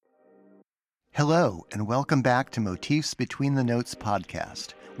Hello, and welcome back to Motifs Between the Notes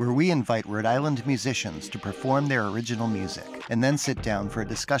podcast, where we invite Rhode Island musicians to perform their original music and then sit down for a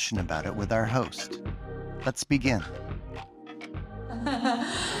discussion about it with our host. Let's begin.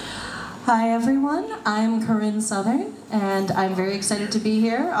 Hi everyone, I'm Corinne Southern, and I'm very excited to be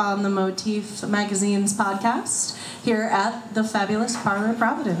here on the Motif Magazine's podcast here at the fabulous Parlor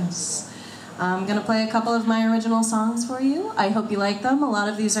Providence. I'm going to play a couple of my original songs for you. I hope you like them. A lot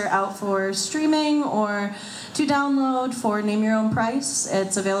of these are out for streaming or to download for Name Your Own Price.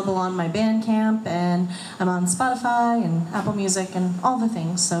 It's available on my Bandcamp, and I'm on Spotify and Apple Music and all the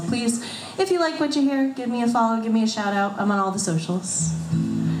things. So please, if you like what you hear, give me a follow, give me a shout out. I'm on all the socials.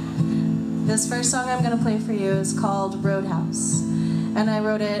 This first song I'm going to play for you is called Roadhouse. And I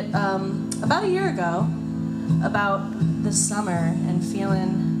wrote it about a year ago about the summer and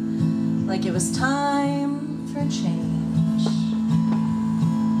feeling like it was time for change.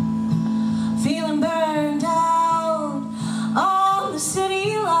 Feeling burned out on the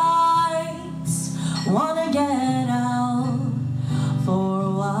city lights. Wanna get out for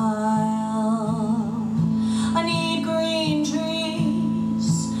a while. I need green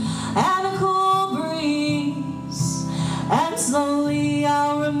trees and a cool breeze, and slowly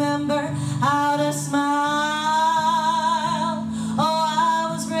I'll remember how to smile.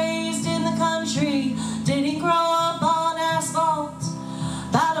 Didn't grow up on asphalt.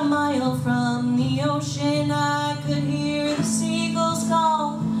 About a mile from the ocean, I could hear the seagulls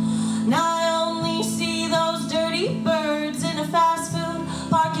call. Now I only see those dirty birds in a fast food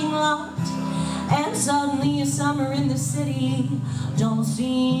parking lot. And suddenly a summer in the city don't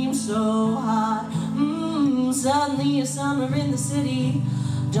seem so hot. Suddenly a summer in the city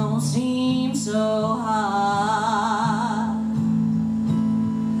don't seem so hot.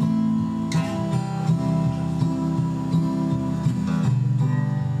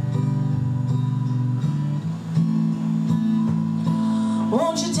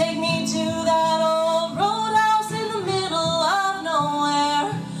 Won't you take me to that old roadhouse in the middle of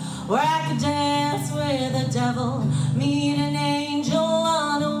nowhere, where I could dance with the devil, meet an angel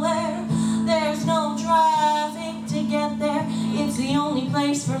unaware. There's no traffic to get there, it's the only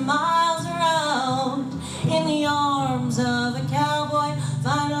place for miles around. In the arms of a cowboy,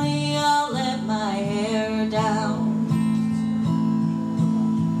 finally I'll let my hair down.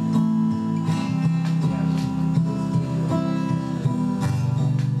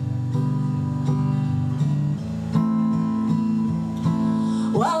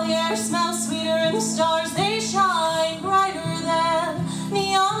 Well, the air smells sweeter and the stars, they shine brighter than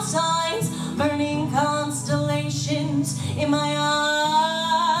neon signs, burning constellations in my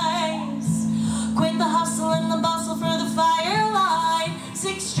eyes. Quit the hustle and the bustle for the firelight,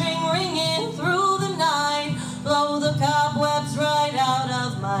 six-string ringing through the night, blow the cobwebs right out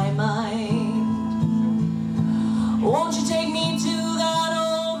of my mind. Won't you take me to that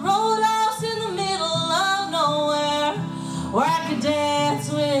old roadhouse in the middle of nowhere, where I could dance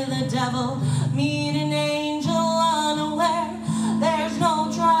with the devil, meet an angel unaware. There's no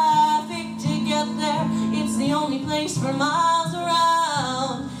traffic to get there, it's the only place for miles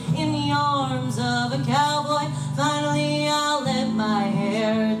around. In the arms of a cowboy, finally I'll let my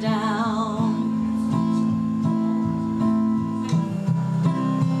hair down.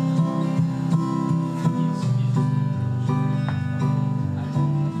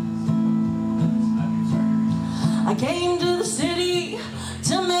 I came to the city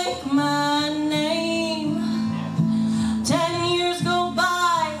to make my name. 10 years go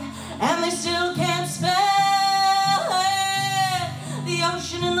by and they still can't spell it. The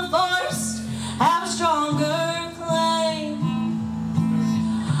ocean and the forest have a stronger claim.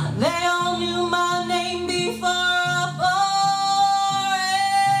 They all knew my name before I bore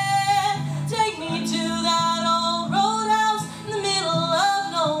it. Take me to that old roadhouse in the middle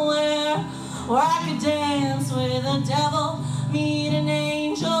of nowhere, where I could dance with the devil, meet an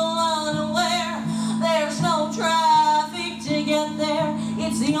angel unaware. There's no traffic to get there,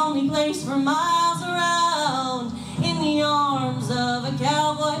 it's the only place for miles around. In the arms of a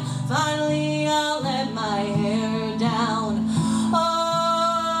cowboy, finally I'll let my hair down.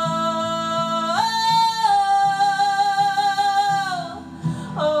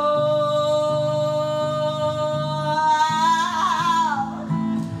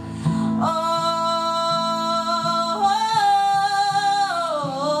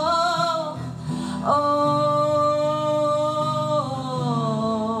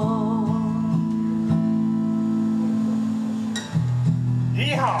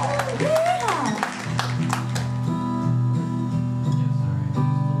 Yeehaw! Yeah.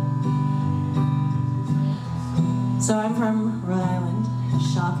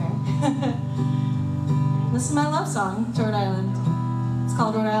 Okay. This is my love song to Rhode Island. It's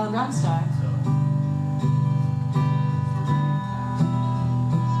called Rhode Island Rockstar.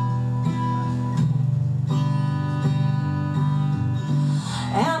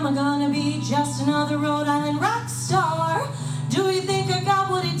 Am I gonna be just another Rhode Island rock star? Do you think I got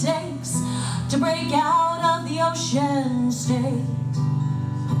what it takes to break out of the ocean state?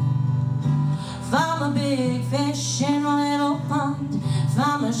 If I'm a big fish in a little pond, if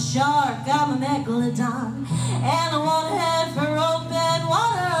I'm a shark, I'm a megalodon, and I want to head for open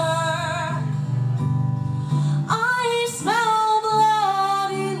water. I smell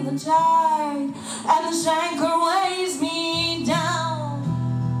blood in the tide, and the anchor weighs me down.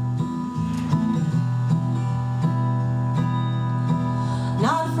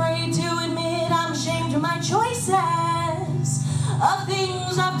 Not afraid to admit I'm ashamed of my choices, of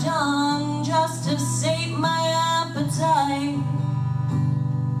things I've done just to sate my appetite.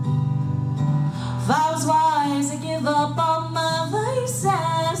 If I was wise, I'd give up all my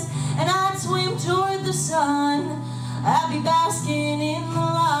vices, and I'd swim toward the sun. I'd be basking in the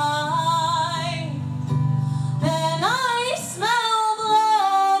light. Then I smell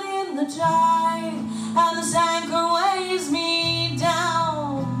blood in the tide, and this anchor weighs me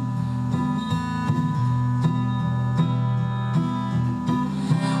down.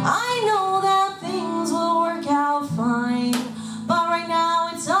 I know that things will work out fine, but right now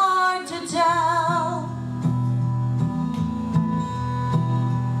it's hard to tell.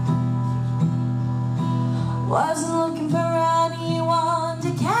 Wasn't looking for anyone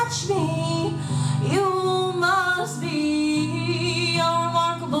to catch me. You must be a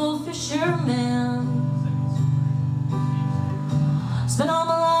remarkable fisherman. Spent all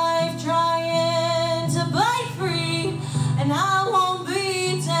my life trying to bite free, and I won't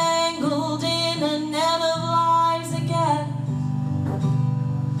be tangled in a net of lies again.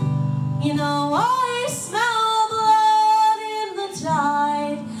 You know, I smell blood in the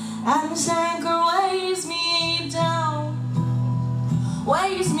tide, and this anchor weighs me down,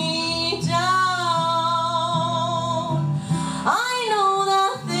 weighs me down. I know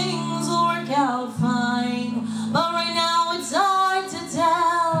that things will work out fine, but right now it's hard to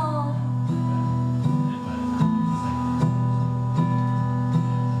tell.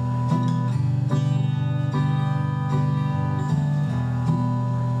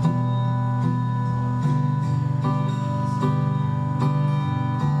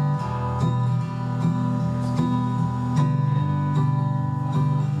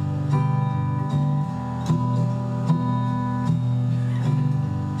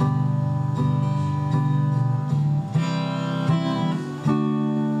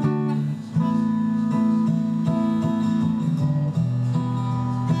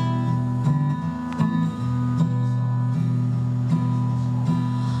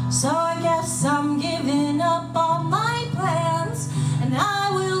 So I guess I'm giving up on my plans, and I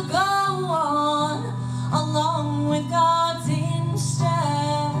will go on along with God's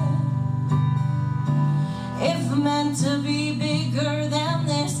instead. If I'm meant to be bigger than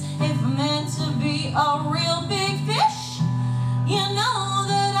this, if I'm meant to be a real big fish, you know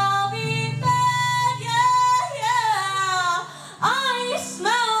that I'll be fed, yeah, yeah. I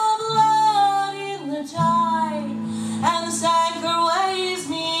smell blood in the tide, and the anchor weighs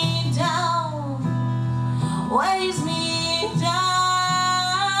me down, weighs me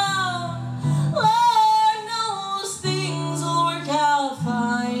down. Lord knows things will work out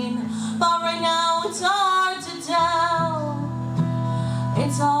fine, but right now it's hard to tell.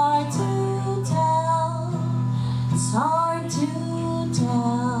 It's hard to tell. It's hard to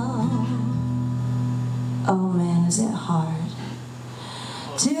tell. Oh man, is it hard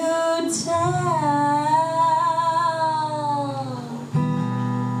to tell?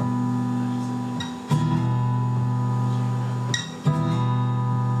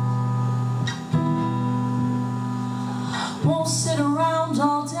 Won't sit around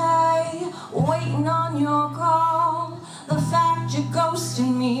all day waiting on your call. The fact you're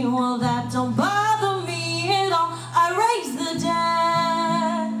ghosting me, well, that don't bother me at all. I raise the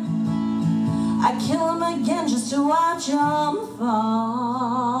dead.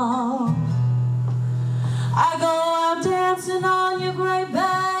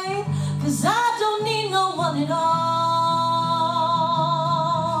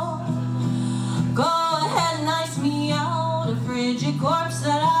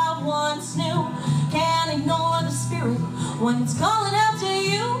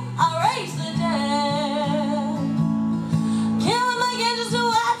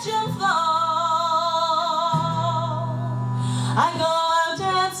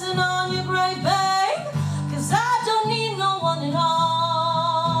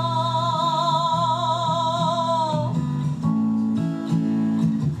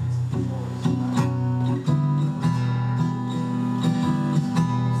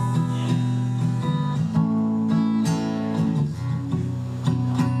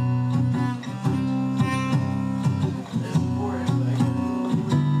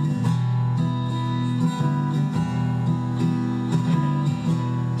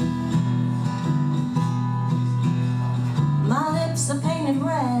 painted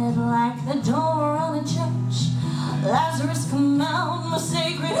red like the door on a church. Lazarus, come out, my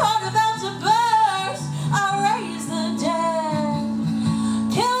sacred heart about to burst. I raise the dead,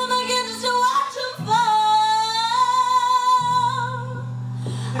 kill them again just to watch them fall.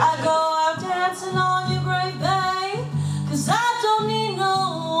 I go out dancing on your grave, babe, 'cause I don't need no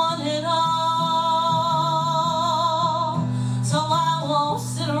one at all. So I won't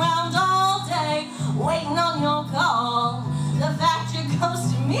sit around all day waiting on your call. The fact you're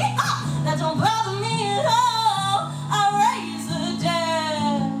close to me, that don't bother me at all. I raise the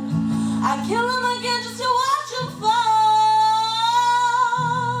dead, I kill them again just to watch them fall.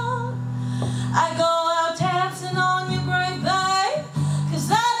 I go out dancing on your grave, babe, 'cause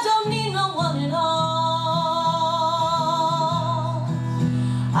I don't need no one at all.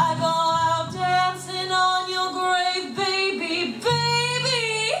 I go out dancing on your grave, baby,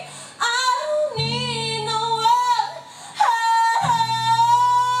 baby. I don't need no one at all.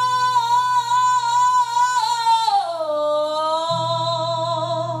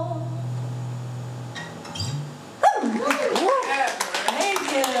 Thank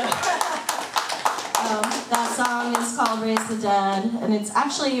you. That song is called Raise the Dead, and it's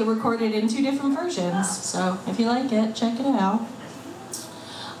actually recorded in 2 different versions. So if you like it, check it out.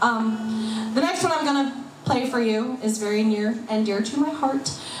 The next one I'm going to play for you is very near and dear to my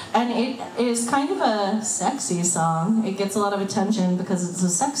heart, and it is kind of a sexy song. It gets a lot of attention because it's a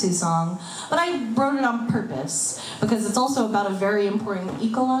sexy song, but I wrote it on purpose because it's also about a very important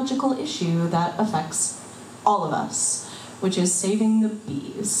ecological issue that affects all of us, which is saving the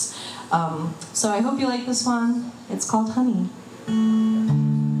bees. So I hope you like this one. It's called Honey.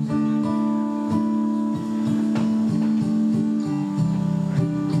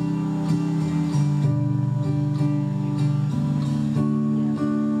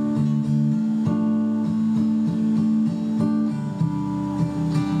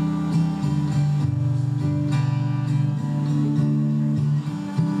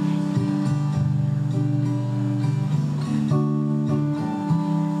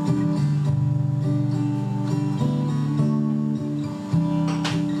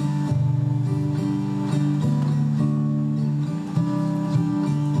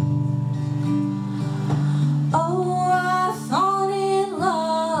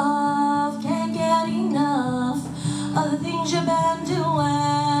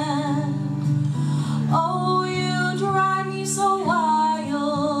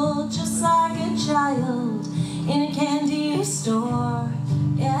 In a candy store,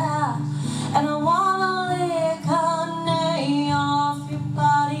 yeah. And I wanna lick honey off your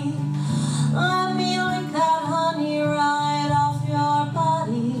body. Let me lick that honey right off your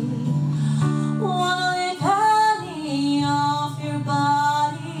body. Wanna lick honey off your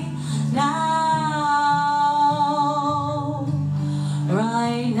body now,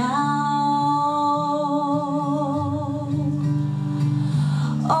 right now.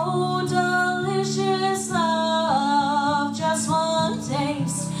 Oh, delicious love, just one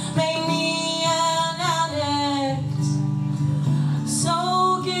taste made me an addict.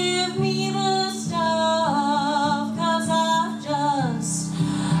 So give me the stuff, 'cause I've just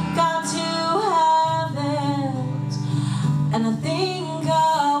got to have it. And I think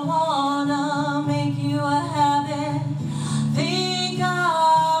I wanna make you a habit. Think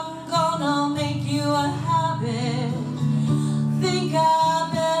I'm gonna make you a habit. Think I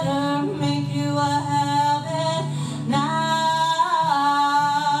better make you a habit now,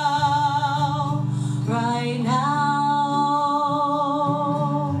 right now.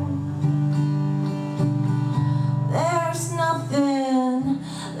 There's nothing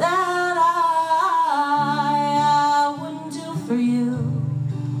that I wouldn't do for you.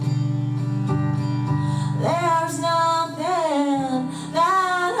 There's nothing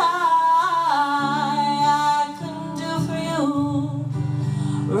that I couldn't do for you.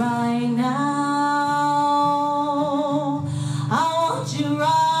 Right now, I want you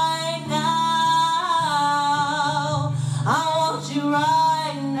right now. I want you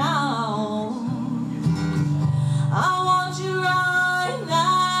right now. I want you right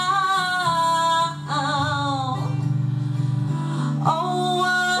now. Oh, I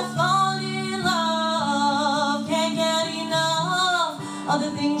fall in love, can't get enough of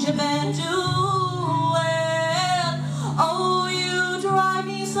the things you've been doing. Oh, you drive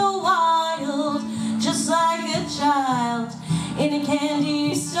me so wild, just like a child in a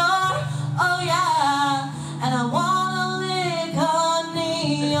candy store. Oh yeah, and I wanna lick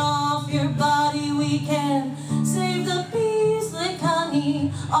honey off your body. We can save the bees, lick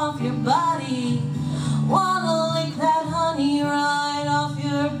honey off your body. Wanna lick that honey right off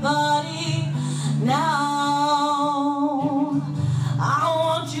your body now. I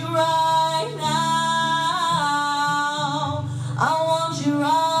want you right now. I want you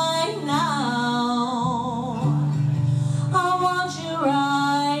right now. I want you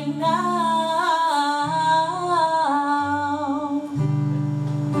right now.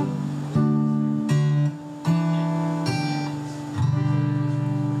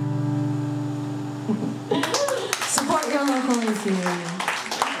 Support your local ACU.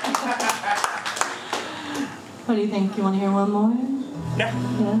 What do you think? You want to hear one more? Yeah.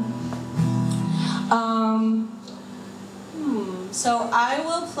 So I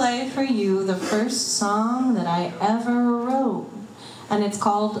will play for you the first song that I ever wrote, and it's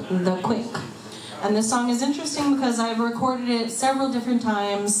called The Quick. And this song is interesting because I've recorded it several different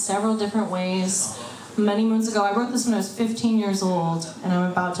times, several different ways. Many moons ago, I wrote this when I was 15 years old, and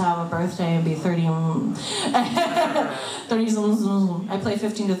I'm about to have a birthday and be 30. 30. I play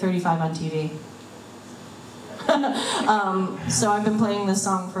 15 to 35 on TV. So I've been playing this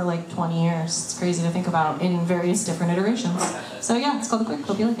song for like 20 years. It's crazy to think about in various different iterations. So yeah, it's called The Quick.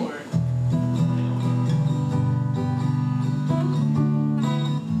 Hope you like it.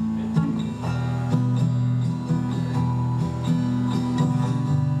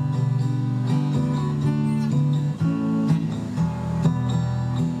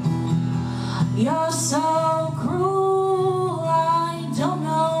 You're so cruel, I don't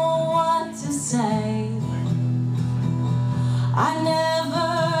know what to say. I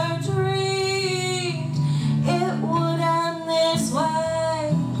never dreamed it would end this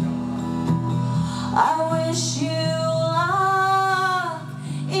way.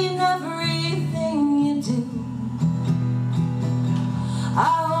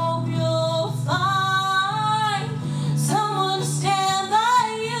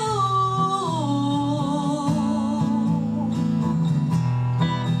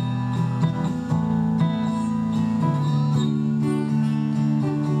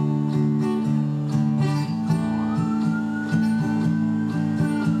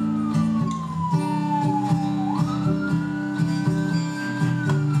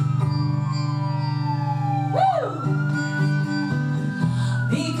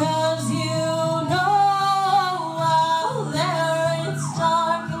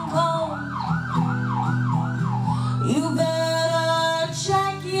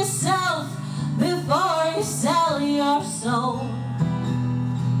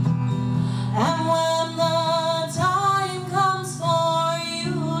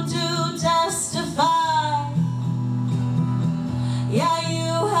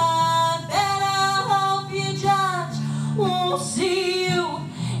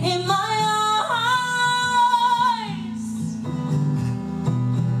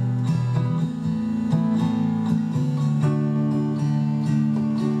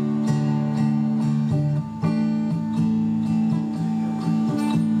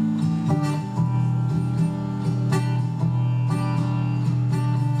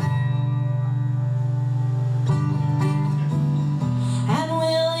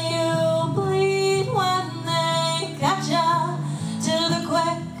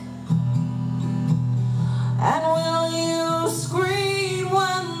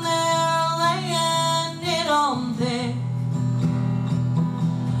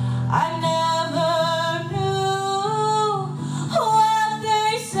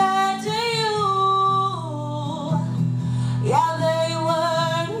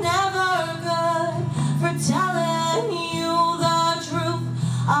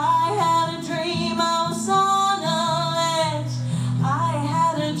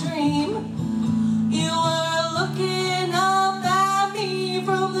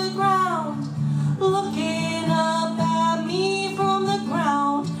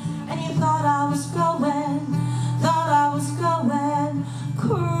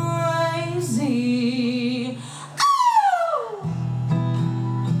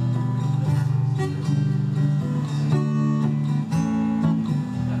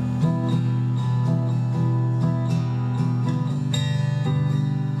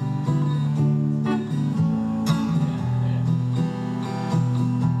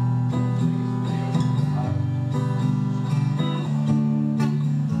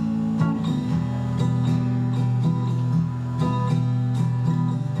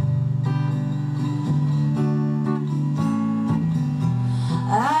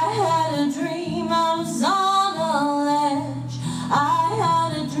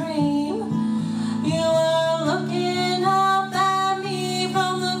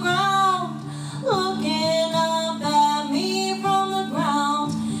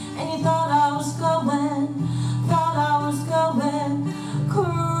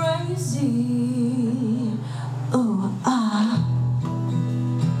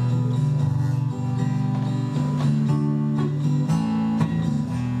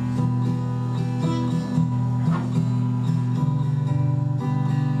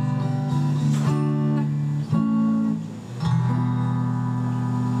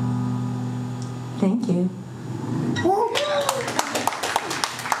 Thank you.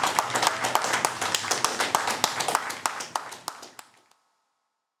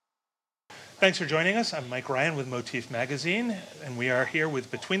 Thanks for joining us. I'm Mike Ryan with Motif Magazine, and we are here with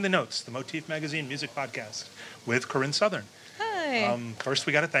Between the Notes, the Motif Magazine music podcast with Corinne Southern. Hi. First,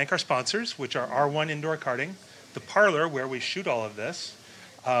 we got to thank our sponsors, which are R1 Indoor Karting, The Parlor, where we shoot all of this,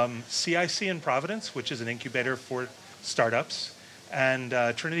 CIC in Providence, which is an incubator for startups, and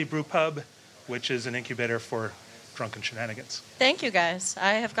Trinity Brew Pub, which is an incubator for drunken shenanigans. Thank you, guys.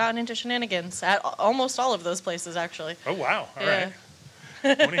 I have gotten into shenanigans at almost all of those places, actually. Oh, wow. All right. I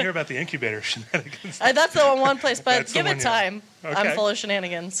want to hear about the incubator shenanigans. That's the one place, but give it time. Okay. I'm full of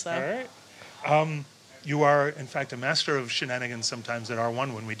shenanigans. So. All right. You are, in fact, a master of shenanigans sometimes at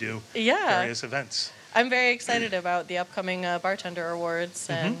R1 when we do various events. I'm very excited about the upcoming bartender awards,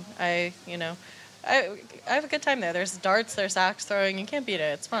 and I have a good time there. There's darts, there's axe throwing. You can't beat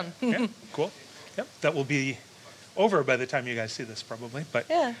it. It's fun. Yeah, cool. Yep, that will be over by the time you guys see this, probably. But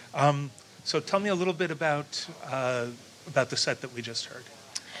yeah. So tell me a little bit about the set that we just heard.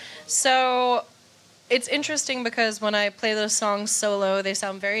 So it's interesting because when I play those songs solo, they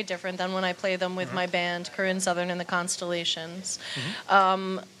sound very different than when I play them with my band, Corinne Southern and the Constellations.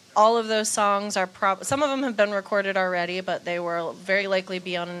 All of those songs are some of them have been recorded already, but they will very likely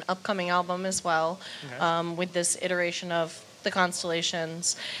be on an upcoming album as well, with this iteration of the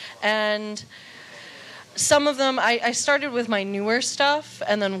Constellations. And some of them, I started with my newer stuff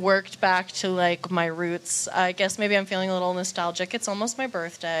and then worked back to like my roots. I guess maybe I'm feeling a little nostalgic. It's almost my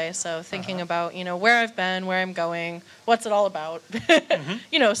birthday, so thinking about, where I've been, where I'm going, what's it all about?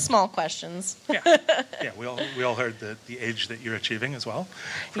 Small questions. Yeah, we all heard the age that you're achieving as well.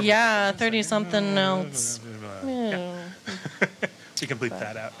 Yeah, 30-something else. Yeah. You can bleep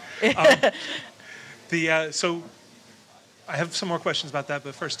that out. So I have some more questions about that,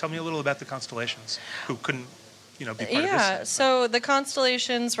 but first, tell me a little about the Constellations, who couldn't, be part of this. Yeah, so the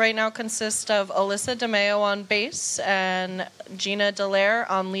Constellations right now consist of Alyssa DeMeo on bass and Gina Dallaire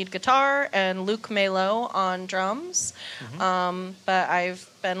on lead guitar and Luke Melo on drums. But I've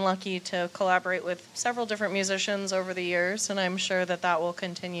been lucky to collaborate with several different musicians over the years, and I'm sure that will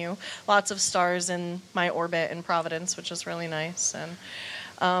continue. Lots of stars in my orbit in Providence, which is really nice.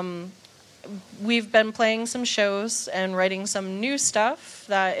 And we've been playing some shows and writing some new stuff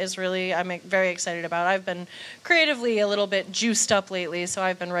that is really, I'm very excited about. I've been creatively a little bit juiced up lately, so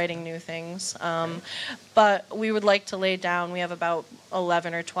I've been writing new things. But we would like to lay down, we have about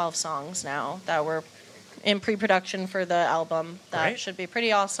 11 or 12 songs now that we're in pre-production for the album. That should be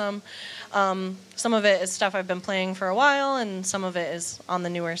pretty awesome. Some of it is stuff I've been playing for a while, and some of it is on the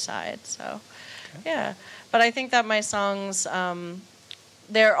newer side. So, yeah. But I think that my songs,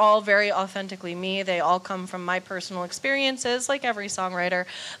 they're all very authentically me. They all come from my personal experiences, like every songwriter.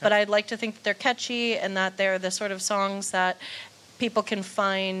 But I'd like to think that they're catchy and that they're the sort of songs that people can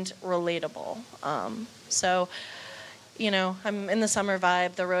find relatable. So, I'm in the summer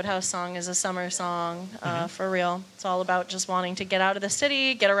vibe. The Roadhouse song is a summer song, for real. It's all about just wanting to get out of the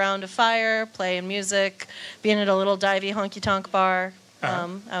city, get around a fire, playing music, being at a little divey honky-tonk bar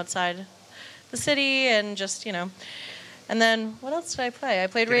outside the city, and just, And then what else did I play? I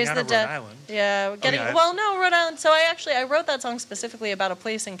played Raise the Dead. Rhode Island. Yeah, Rhode Island. So I wrote that song specifically about a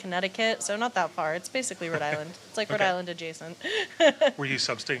place in Connecticut, so not that far. It's basically Rhode Island. It's like Rhode Island adjacent. Were you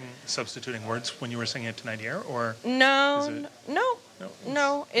substituting words when you were singing it tonight here, or No.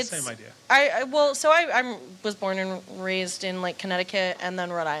 It's the same idea. I was born and raised in like Connecticut and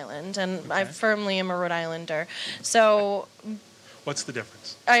then Rhode Island, and I firmly am a Rhode Islander. So. What's the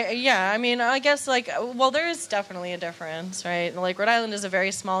difference? I guess there is definitely a difference, right? Like Rhode Island is a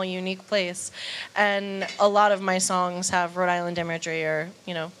very small, unique place, and a lot of my songs have Rhode Island imagery or,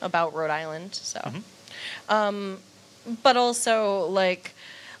 about Rhode Island. So, but also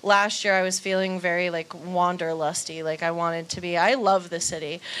last year I was feeling very wanderlusty. I love the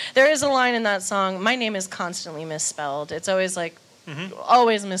city. There is a line in that song, my name is constantly misspelled. It's always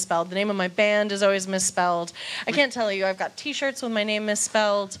always misspelled. The name of my band is always misspelled. I can't tell you, I've got t-shirts with my name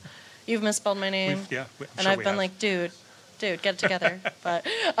misspelled. You've misspelled my name. And I've been like, dude, get it together. But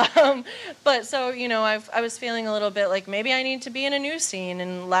so, I was feeling a little bit like maybe I need to be in a new scene.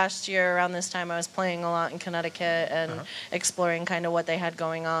 And last year around this time I was playing a lot in Connecticut and exploring kind of what they had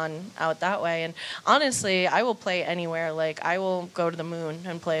going on out that way. And honestly, I will play anywhere. I will go to the moon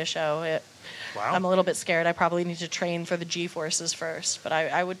and play a show. Wow. I'm a little bit scared. I probably need to train for the G-forces first, but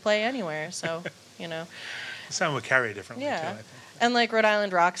I would play anywhere, so, The sound would carry differently, too, I think. And Rhode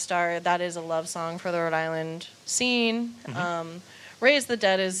Island Rockstar, that is a love song for the Rhode Island scene. Raise the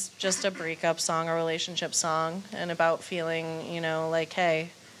Dead is just a breakup song, a relationship song, and about feeling, hey,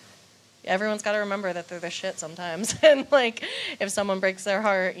 everyone's got to remember that they're the shit sometimes. And like, if someone breaks their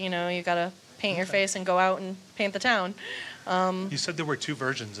heart, you know, you got to paint your face and go out and paint the town. You said there were 2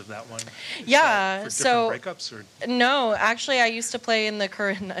 versions of that one. Yeah, for so different breakups, or no, actually, I used to play in the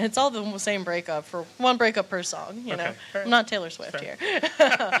Corinne. It's all the same breakup for one breakup per song. You know, fair I'm not Taylor Swift Fair.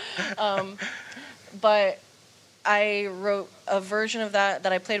 here. But I wrote a version of that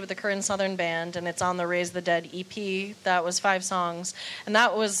I played with the Corinne Southern Band, and it's on the Raise the Dead EP. That was 5 songs, and I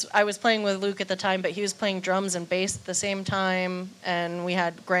was playing with Luke at the time, but he was playing drums and bass at the same time, and we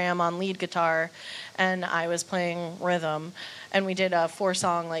had Graham on lead guitar, and I was playing rhythm, and we did a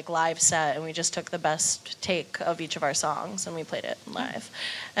 4-song like live set, and we just took the best take of each of our songs and we played it live,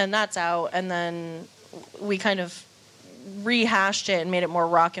 and that's out, and then we kind of rehashed it and made it more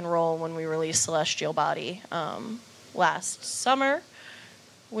rock and roll when we released Celestial Body last summer.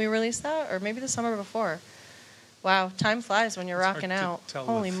 We released that, or maybe the summer before. Wow, time flies when you're It's rocking hard to out. tell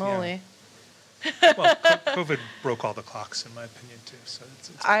Holy with- moly. well, COVID broke all the clocks, in my opinion, too. So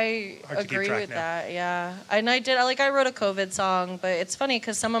it's I hard to keep agree track with now. that, yeah. And I wrote a COVID song, but it's funny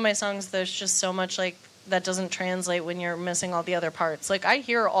because some of my songs, there's just so much like that doesn't translate when you're missing all the other parts. Like I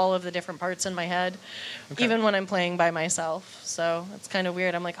hear all of the different parts in my head, Okay. even when I'm playing by myself. So it's kind of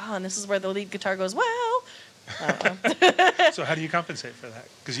weird. I'm like, oh, and this is where the lead guitar goes, wow. I don't know. So how do you compensate for that?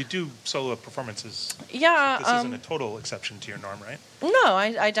 Because you do solo performances. Yeah. This isn't a total exception to your norm, right? No,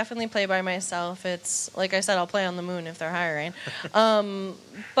 I definitely play by myself. It's like I said, I'll play on the moon if they're hiring.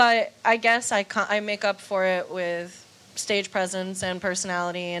 But I guess I make up for it with stage presence and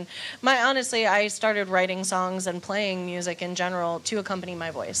personality. And honestly, I started writing songs and playing music in general to accompany my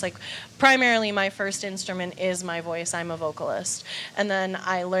voice. Like primarily my first instrument is my voice. I'm a vocalist. And then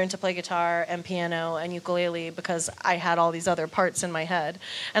I learned to play guitar and piano and ukulele because I had all these other parts in my head.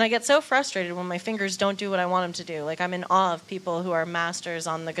 And I get so frustrated when my fingers don't do what I want them to do. Like I'm in awe of people who are masters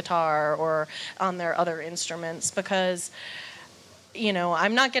on the guitar or on their other instruments because you know,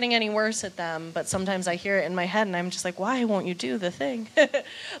 I'm not getting any worse at them, but sometimes I hear it in my head and I'm just like, why won't you do the thing?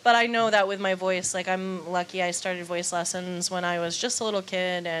 But I know that with my voice, like I'm lucky I started voice lessons when I was just a little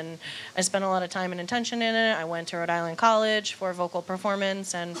kid and I spent a lot of time and attention in it. I went to Rhode Island College for vocal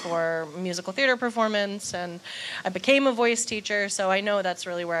performance and for musical theater performance, and I became a voice teacher, so I know that's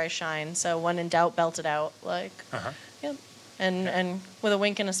really where I shine. So when in doubt, belt it out. Like, yep. And with a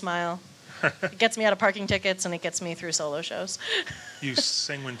wink and a smile. It gets me out of parking tickets, and it gets me through solo shows. You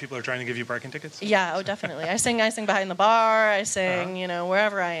sing when people are trying to give you parking tickets? Yeah, oh, definitely. I sing behind the bar. I sing, you know,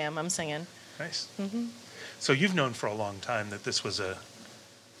 wherever I am, I'm singing. Nice. Mm-hmm. So you've known for a long time that this was your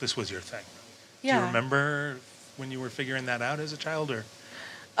thing. Yeah. Do you remember when you were figuring that out as a child, or?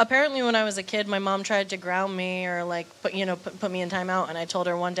 Apparently, when I was a kid, my mom tried to ground me or like put me in timeout, and I told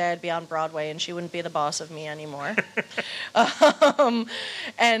her one day I'd be on Broadway and she wouldn't be the boss of me anymore. And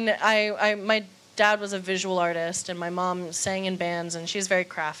my dad was a visual artist, and my mom sang in bands, and she's very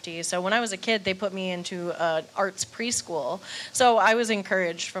crafty. So when I was a kid, they put me into arts preschool. So I was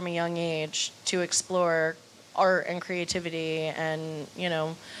encouraged from a young age to explore art and creativity, and you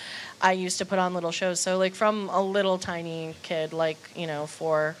know. I used to put on little shows. So like from a little tiny kid, like, you know,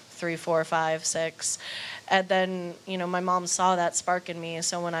 3, 4, 5, 6. And then, you know, my mom saw that spark in me.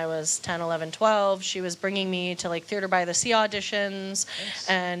 So when I was 10, 11, 12, she was bringing me to like Theater by the Sea auditions. Nice.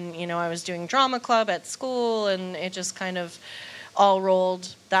 And, you know, I was doing drama club at school, and it just kind of all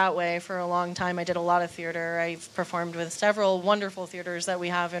rolled that way for a long time. I did a lot of theater. I've performed with several wonderful theaters that we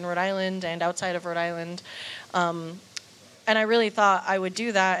have in Rhode Island and outside of Rhode Island. And I really thought I would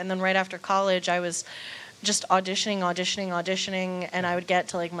do that. And then right after college, I was just auditioning. And I would get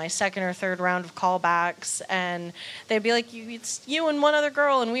to like my second or third round of callbacks. And they'd be like, it's you and one other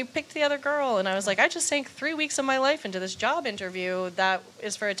girl. And we picked the other girl. And I was like, I just sank 3 weeks of my life into this job interview that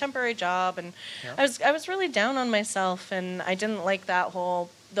is for a temporary job. And I was really down on myself. And I didn't like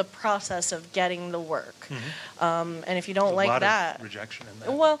the process of getting the work. Mm-hmm. And if you don't like that, of rejection in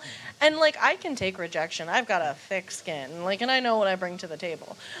that. Well, and like I can take rejection. I've got a thick skin, like, and I know what I bring to the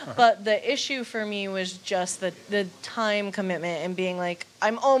table. But the issue for me was just the time commitment and being like,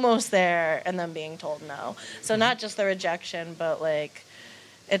 I'm almost there, and then being told no. So not just the rejection, but like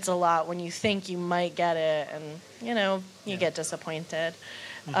it's a lot when you think you might get it, and you know you get disappointed.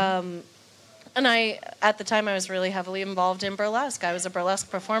 Mm-hmm. And at the time, I was really heavily involved in burlesque. I was a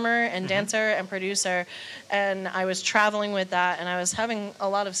burlesque performer and dancer and producer, and I was traveling with that, and I was having a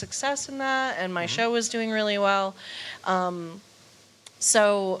lot of success in that, and my show was doing really well.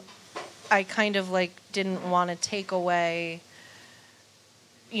 So I kind of like didn't want to take away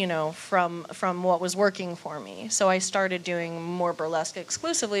from what was working for me. So I started doing more burlesque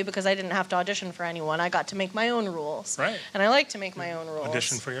exclusively because I didn't have to audition for anyone. I got to make my own rules. Right. And I like to make my own rules.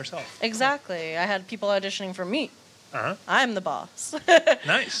 Audition for yourself. Exactly. I had people auditioning for me. Uh-huh. I'm the boss.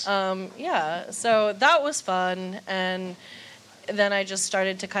 Nice. Yeah, so that was fun. And then I just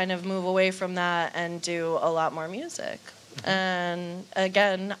started to kind of move away from that and do a lot more music. Mm-hmm. And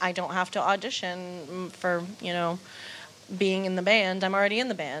again, I don't have to audition for, being in the band. I'm already in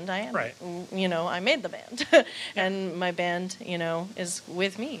the band. I am. Right. I made the band. And my band, is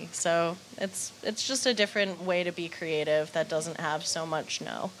with me. So it's just a different way to be creative that doesn't have so much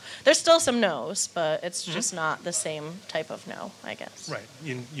no. There's still some no's, but it's just not the same type of no, I guess. Right.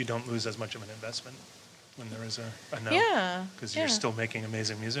 You don't lose as much of an investment when there is a no. Yeah. Because you're still making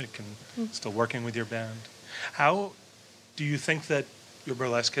amazing music and still working with your band. How do you think that your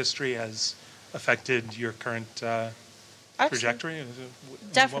burlesque history has affected your current trajectory?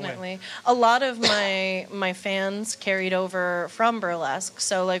 Definitely. A lot of my fans carried over from burlesque.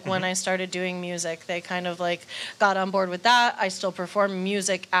 So when I started doing music, they kind of got on board with that. I still perform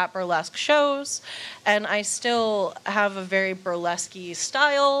music at burlesque shows, and I still have a very burlesque-y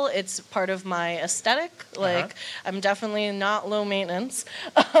style. It's part of my aesthetic. I'm definitely not low maintenance.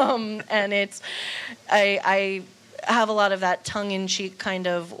 And I have a lot of that tongue-in-cheek kind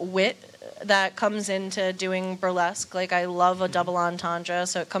of wit that comes into doing burlesque. I love a double entendre,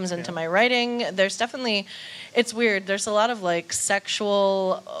 so it comes into my writing. There's definitely, it's weird, there's a lot of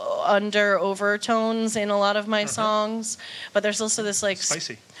sexual overtones in a lot of my songs, but there's also this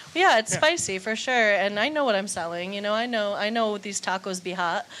spicy. Yeah, it's spicy for sure, and I know what I'm selling. I know these tacos be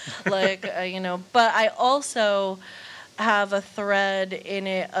hot, but I also have a thread in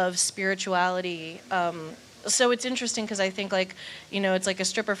it of spirituality. So it's interesting because I think it's like a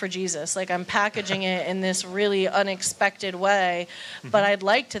stripper for Jesus. I'm packaging it in this really unexpected way, but I'd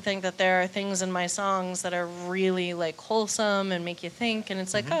like to think that there are things in my songs that are really wholesome and make you think. And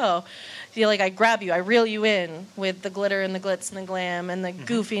it's I grab you, I reel you in with the glitter and the glitz and the glam and the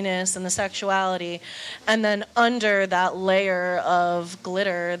goofiness and the sexuality, and then under that layer of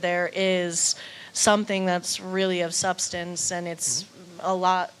glitter there is something that's really of substance, and it's a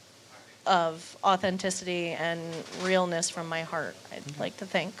lot of authenticity and realness from my heart, I'd like to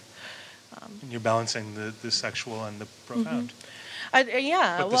think. And you're balancing the sexual and the profound. But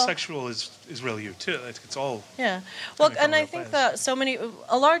the sexual is really you too. It's all. Yeah. Well, and I think that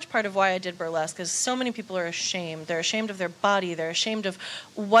a large part of why I did burlesque is so many people are ashamed. They're ashamed of their body. They're ashamed of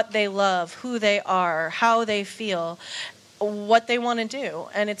what they love, who they are, how they feel, what they want to do.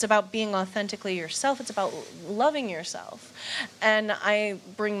 And it's about being authentically yourself. It's about loving yourself. And I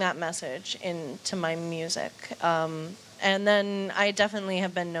bring that message into my music. And then I definitely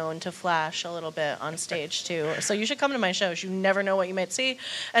have been known to flash a little bit on stage too. So you should come to my shows. You never know what you might see.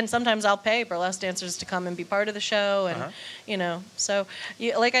 And sometimes I'll pay burlesque dancers to come and be part of the show. And, so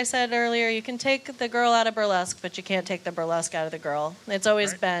like I said earlier, you can take the girl out of burlesque, but you can't take the burlesque out of the girl. It's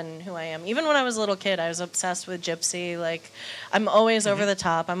always been who I am. Even when I was a little kid, I was obsessed with gypsy. I'm always over the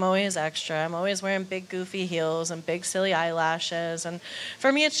top. I'm always extra. I'm always wearing big goofy heels and big silly eyelashes. And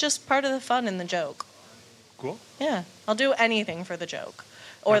for me, it's just part of the fun and the joke. Cool. Yeah, I'll do anything for the joke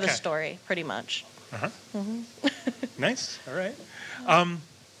or the story, pretty much. Nice. All right.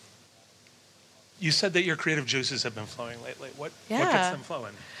 You said that your creative juices have been flowing lately. What gets them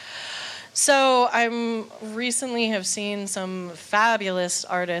flowing? So I recently have seen some fabulous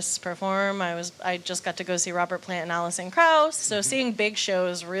artists perform. I just got to go see Robert Plant and Alison Krauss. So seeing big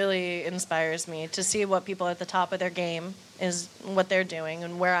shows really inspires me to see what people at the top of their game is, what they're doing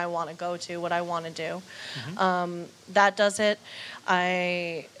and where I want to go to, what I want to do. That does it.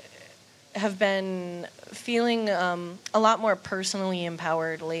 I have been feeling a lot more personally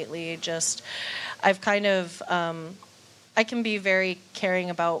empowered lately. I've kind of I can be very caring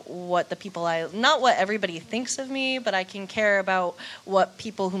about what the people not what everybody thinks of me, but I can care about what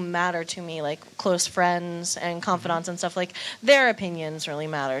people who matter to me, like close friends and confidants and stuff, their opinions really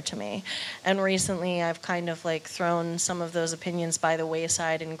matter to me. And recently I've kind of thrown some of those opinions by the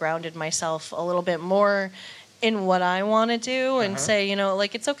wayside and grounded myself a little bit more in what I want to do and say,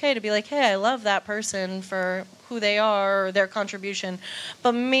 it's okay to be hey, I love that person for who they are or their contribution,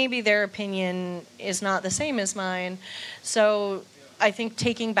 but maybe their opinion is not the same as mine. So I think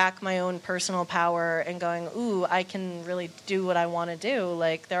taking back my own personal power and going, ooh, I can really do what I want to do.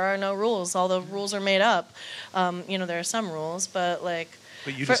 There are no rules. All the rules are made up. There are some rules, but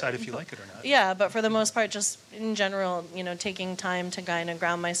But you decide if you like it or not. Yeah, but for the most part, just in general, taking time to kind of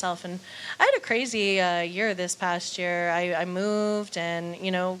ground myself. And I had a crazy year this past year. I moved, and,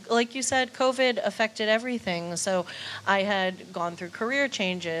 like you said, COVID affected everything. So I had gone through career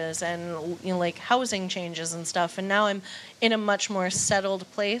changes and, like housing changes and stuff. And now I'm in a much more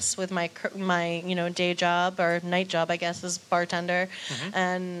settled place with my day job, or night job, I guess, as bartender.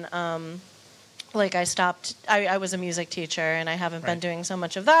 And, like I was a music teacher, and I haven't been doing so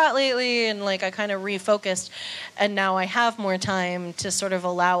much of that lately, and like I kind of refocused, and now I have more time to sort of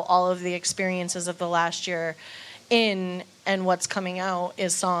allow all of the experiences of the last year in, and what's coming out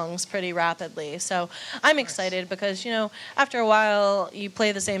is songs pretty rapidly. So I'm excited because, after a while you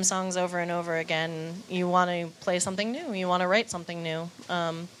play the same songs over and over again. You want to play something new. You want to write something new.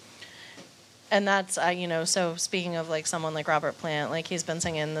 And that's, so speaking of like someone like Robert Plant, like he's been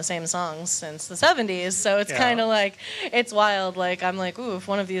singing the same songs since the 70s. So it's kind of like, it's wild. Like, I'm like, ooh, if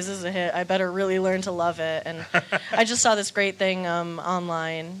one of these is a hit, I better really learn to love it. And I just saw this great thing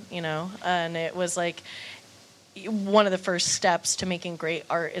online, and it was like, one of the first steps to making great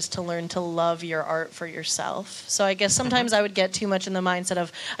art is to learn to love your art for yourself. So I guess sometimes I would get too much in the mindset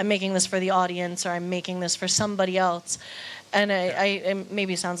of, I'm making this for the audience, or I'm making this for somebody else. And it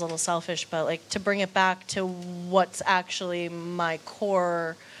maybe sounds a little selfish, but like to bring it back to what's actually my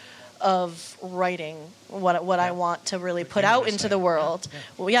core of writing, what I want to really put out into the world. Yeah.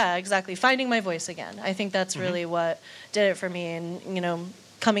 Well, yeah, exactly. Finding my voice again. I think that's really what did it for me. And,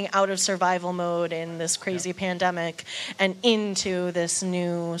 coming out of survival mode in this crazy pandemic and into this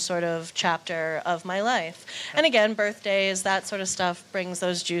new sort of chapter of my life. And again, birthdays, that sort of stuff brings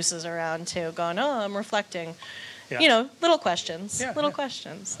those juices around too, going, oh, I'm reflecting. Little questions.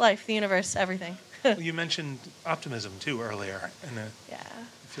 Questions. Life, the universe, everything. Well, you mentioned optimism too earlier, and I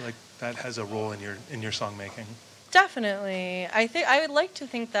feel like that has a role in your song making. Definitely. I would like to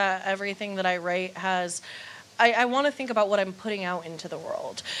think that everything that I write has, I want to think about what I'm putting out into the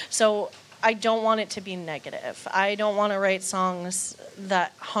world. So I don't want it to be negative. I don't want to write songs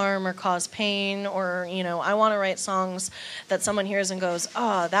that harm or cause pain, or, I want to write songs that someone hears and goes,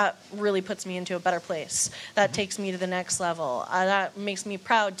 oh, that really puts me into a better place. That takes me to the next level. That makes me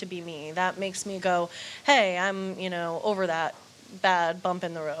proud to be me. That makes me go, hey, I'm, over that bad bump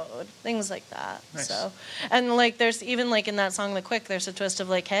in the road, things like that. Nice. So, and like there's even like in that song The Quick, there's a twist of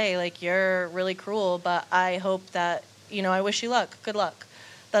like, hey, like you're really cruel, but I hope that, I wish you luck, good luck,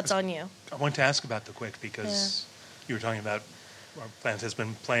 that's on you. I want to ask about The Quick because you were talking about our band has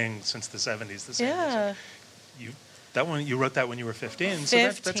been playing since the 70s, the same music. You wrote that when you were 15,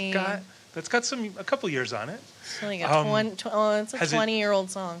 so that's got a couple years on it. It's like it's a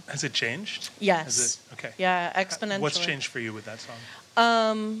 20-year-old song. Has it changed? Yes. Okay. Yeah, exponentially. What's changed for you with that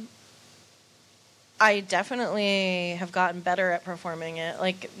song? I definitely have gotten better at performing it.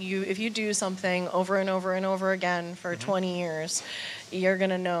 Like if you do something over and over and over again for 20 years, you're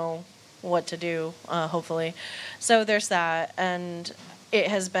gonna know what to do, hopefully. So there's that, and it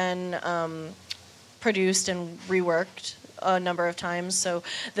has been produced and reworked a number of times. So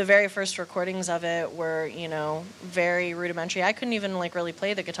the very first recordings of it were, very rudimentary. I couldn't even like really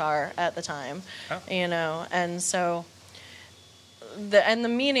play the guitar at the time, and so the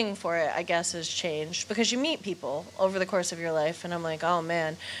meaning for it, I guess, has changed because you meet people over the course of your life, and I'm like, oh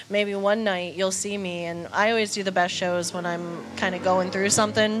man, maybe one night you'll see me. And I always do the best shows when I'm kind of going through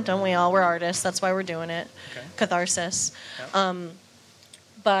something. Don't we all? We're artists. That's why we're doing it. Okay. Catharsis. Yep.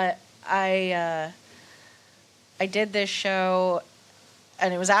 But I did this show,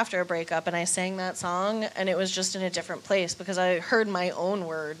 and it was after a breakup, and I sang that song, and it was just in a different place because I heard my own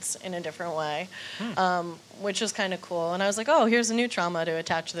words in a different way, which was kind of cool. And I was like, oh, here's a new trauma to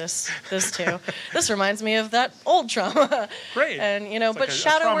attach this to. This reminds me of that old trauma. Great. And, it's but like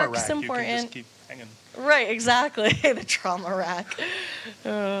shadow work's important. You can just keep hanging. Right, exactly. The trauma rack.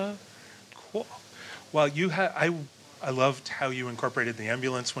 Cool. Well, I loved how you incorporated the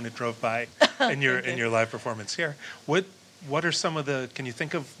ambulance when it drove by in your live performance here. What are some of can you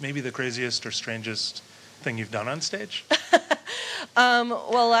think of maybe the craziest or strangest thing you've done on stage?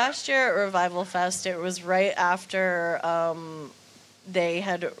 Well, last year at Revival Fest, it was right after they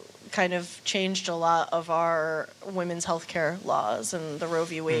had kind of changed a lot of our women's healthcare laws and the Roe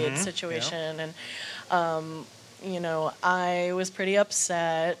v. Wade situation. Yeah. And I was pretty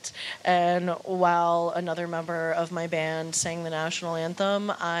upset, and while another member of my band sang the national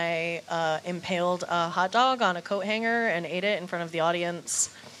anthem, I impaled a hot dog on a coat hanger and ate it in front of the audience.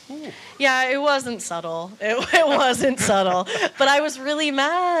 Ooh. Yeah, it wasn't subtle. It wasn't subtle, but I was really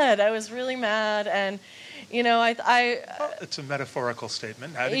mad. And, it's a metaphorical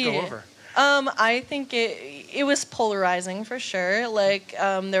statement. How did it go over? I think it was polarizing for sure. Like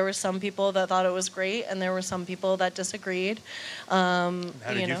there were some people that thought it was great, and there were some people that disagreed. How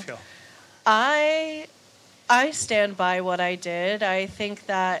did you feel? I stand by what I did. I think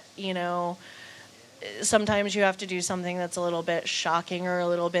that sometimes you have to do something that's a little bit shocking or a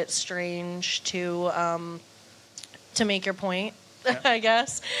little bit strange to make your point. Yeah. I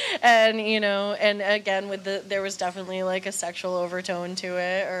guess, and and again there was definitely like a sexual overtone to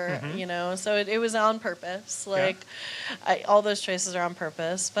it, or so it was on purpose. Like, all those choices are on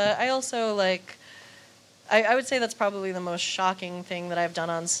purpose. But I also like, I would say that's probably the most shocking thing that I've done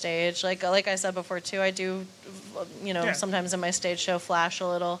on stage. Like I said before too, I do, sometimes in my stage show flash a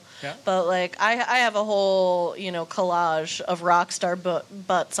little. Yeah. But like I have a whole, collage of rock star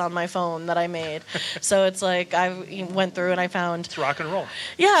butts on my phone that I made. So it's like I went through and I found. It's rock and roll.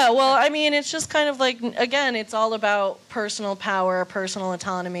 Yeah, well, I mean, it's just kind of like, again, it's all about personal power, personal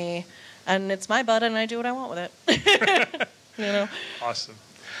autonomy, and it's my butt and I do what I want with it. Awesome.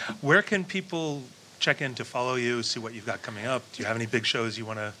 Where can people check in to follow you, see what you've got coming up? Do you have any big shows you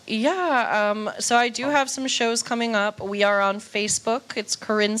want to? Yeah, so I do have some shows coming up. We are on Facebook. It's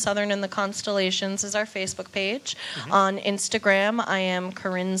Corinne Southern and the Constellations is our Facebook page. Mm-hmm. On Instagram, I am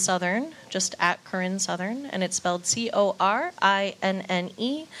Corinne Southern, just at Corinne Southern, and it's spelled Corinne,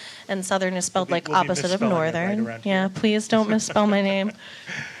 and Southern is spelled like opposite of Northern. Right yeah, please don't misspell my name.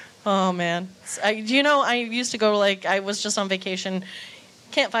 Oh man, I used to go I was just on vacation.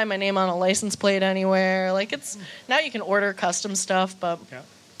 Can't find my name on a license plate anywhere. Like now you can order custom stuff, but Yeah.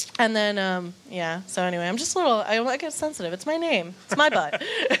 And then So anyway, I'm just a little. I get sensitive. It's my name. It's my butt.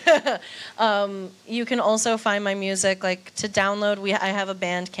 You can also find my music to download. I have a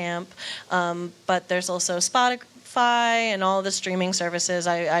Bandcamp, but there's also Spotify and all the streaming services.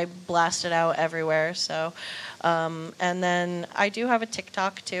 I blast it out everywhere. So. And then I do have a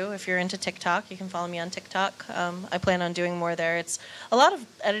TikTok too. If you're into TikTok, you can follow me on TikTok. I plan on doing more there. It's a lot of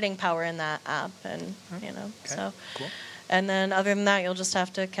editing power in that app, and Okay. so. Cool. And then other than that, you'll just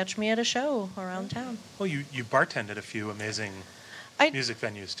have to catch me at a show around town. Well, you bartended a few amazing music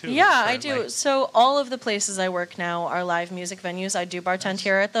venues too. Yeah, I right? do. So all of the places I work now are live music venues. I do bartend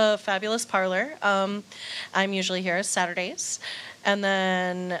here at the Fabulous Parlor. I'm usually here Saturdays, and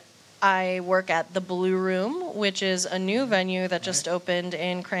then I work at the Blue Room, which is a new venue that just opened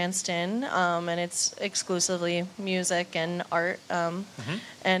in Cranston, and it's exclusively music and art,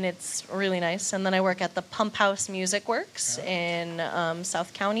 and it's really nice. And then I work at the Pump House Music Works in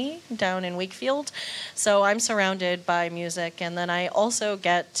South County, down in Wakefield. So I'm surrounded by music, and then I also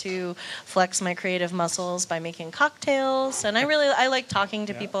get to flex my creative muscles by making cocktails. And I like talking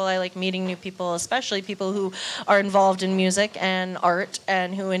to people. I like meeting new people, especially people who are involved in music and art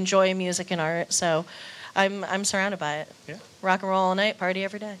and who enjoy music and art. So I'm surrounded by it. Yeah. Rock and roll all night, party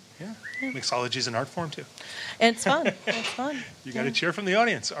every day. Yeah. Mixology is an art form too. It's fun. It's fun. You got a cheer from the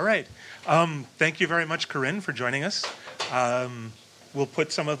audience. All right. Thank you very much, Corinne, for joining us. We'll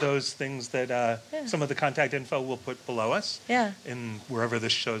put some of those things some of the contact info we'll put below us. Yeah. In wherever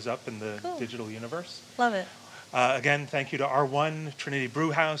this shows up in the digital universe. Love it. Again, thank you to R1, Trinity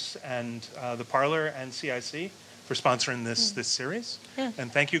Brew House, and the Parlor and CIC for sponsoring this series. Yeah.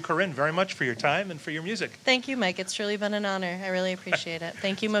 And thank you, Corinne, very much for your time and for your music. Thank you, Mike. It's truly been an honor. I really appreciate it.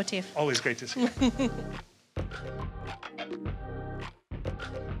 Thank you, Motif. Always great to see you.